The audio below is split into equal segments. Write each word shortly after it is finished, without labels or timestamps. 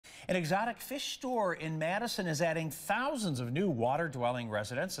An exotic fish store in Madison is adding thousands of new water-dwelling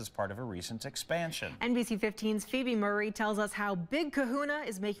residents as part of a recent expansion. NBC 15's Phoebe Murray tells us how Big Kahuna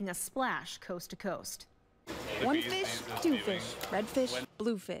is making a splash coast to coast. One fish, two fish, red fish,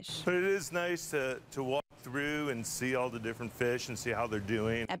 blue fish. But it is nice to walk through and see all the different fish and see how they're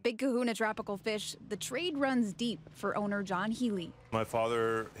doing. At Big Kahuna Tropical Fish, the trade runs deep for owner John Healy. My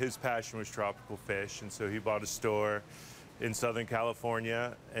father, his passion was tropical fish, and so he bought a store in Southern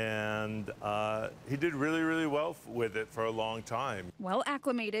California, and he did really, really well with it for a long time. Well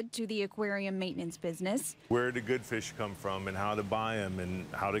acclimated to the aquarium maintenance business. Where do good fish come from and how to buy them and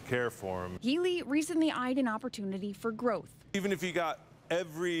how to care for them. Healy recently eyed an opportunity for growth. Even if you got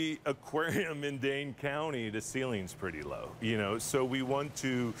every aquarium in Dane County, the ceiling's pretty low, you know, so we want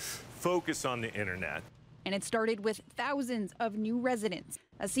to focus on the internet. And it started with thousands of new residents.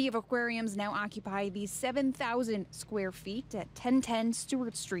 A sea of aquariums now occupy these 7,000 square feet at 1010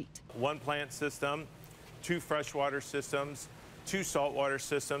 Stewart Street. One plant system, two freshwater systems, two saltwater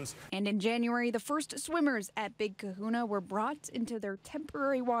systems. And in January, the first swimmers at Big Kahuna were brought into their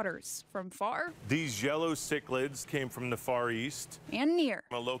temporary waters from far. These yellow cichlids came from the Far East. And near.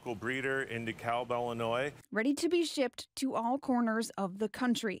 A local breeder in DeKalb, Illinois. Ready to be shipped to all corners of the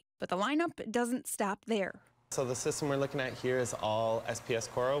country. But the lineup doesn't stop there. So the system we're looking at here is all SPS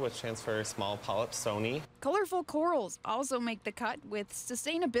coral, which stands for small polyp soni. Colorful corals also make the cut, with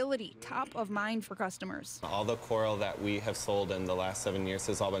sustainability top of mind for customers. All the coral that we have sold in the last 7 years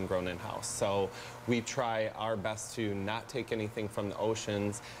has all been grown in-house. So we try our best to not take anything from the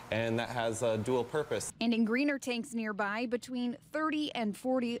oceans, and that has a dual purpose. And in greener tanks nearby, between 30 and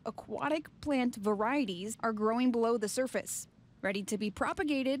 40 aquatic plant varieties are growing below the surface, ready to be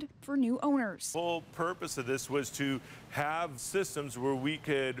propagated for new owners. The whole purpose of this was to have systems where we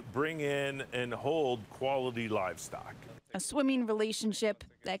could bring in and hold quality livestock. A swimming relationship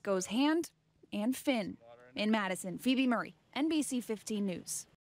that goes hand and fin. In Madison, Phoebe Murray, NBC 15 News.